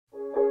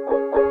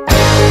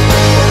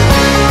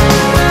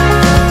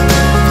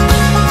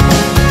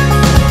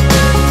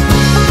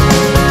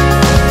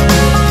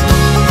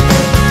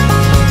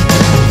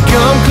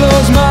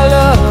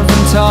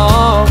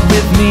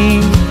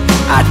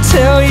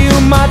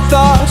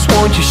thoughts,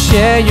 won't you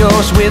share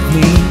yours with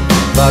me?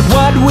 About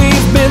what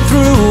we've been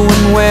through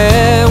and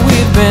where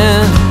we've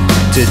been,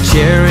 to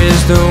cherish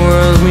the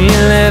world we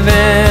live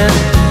in.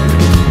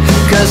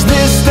 'Cause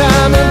this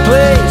time and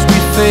place we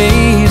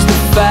face the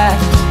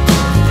fact,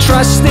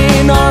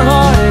 trusting our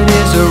heart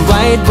is the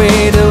right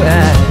way to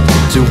act.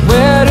 To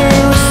weather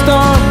a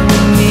storm we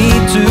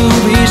need to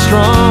be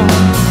strong,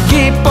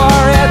 keep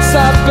our heads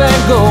up and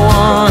go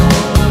on.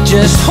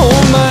 Just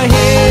hold my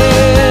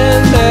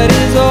hand, that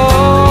is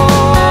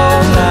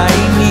all I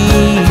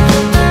need.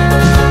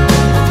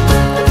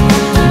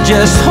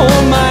 Just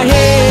hold my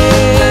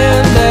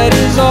hand, that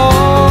is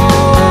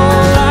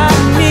all I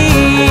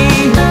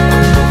need.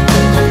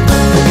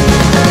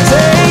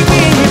 Take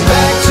me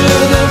back to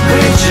the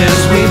bridges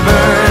we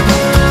burned,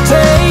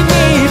 take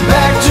me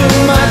back to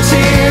my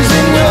tears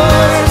and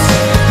yours.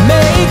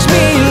 Makes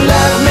me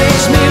laugh,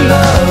 makes me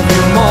love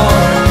you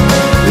more.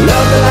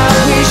 Love the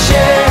life we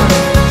share,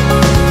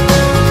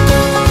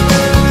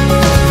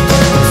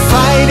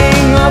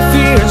 fighting our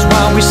fears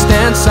while we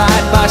stand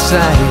side by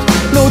side.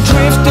 No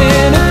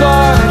drifting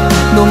apart,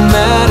 no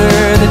matter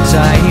the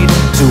tide.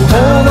 To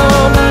hold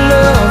on to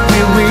love, we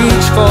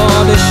reach for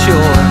the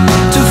shore,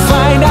 to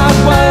find out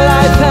what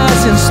life has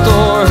in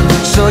store.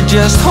 So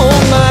just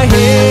hold my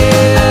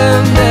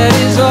hand, that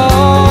is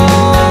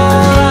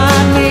all I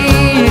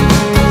need.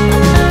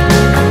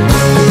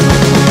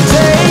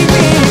 Take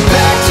me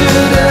back to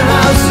the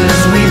houses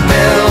we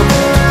built,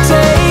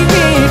 take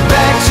me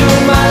back to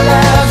my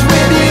lives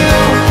with you.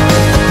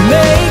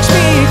 Makes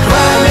me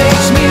cry,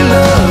 makes me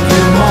love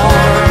you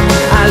more.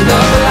 I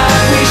love the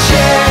life we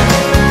share.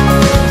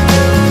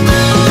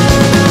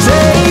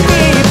 Take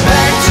me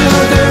back to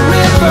the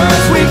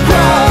rivers we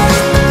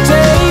crossed,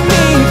 take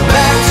me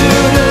back to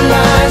the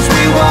lines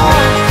we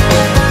walked.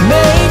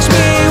 Makes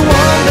me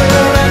wonder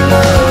and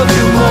love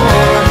you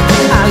more.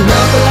 I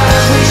love the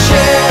life we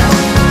share.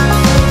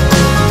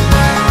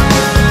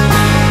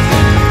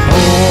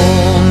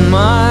 Hold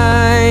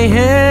my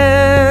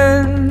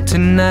hand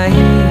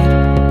tonight.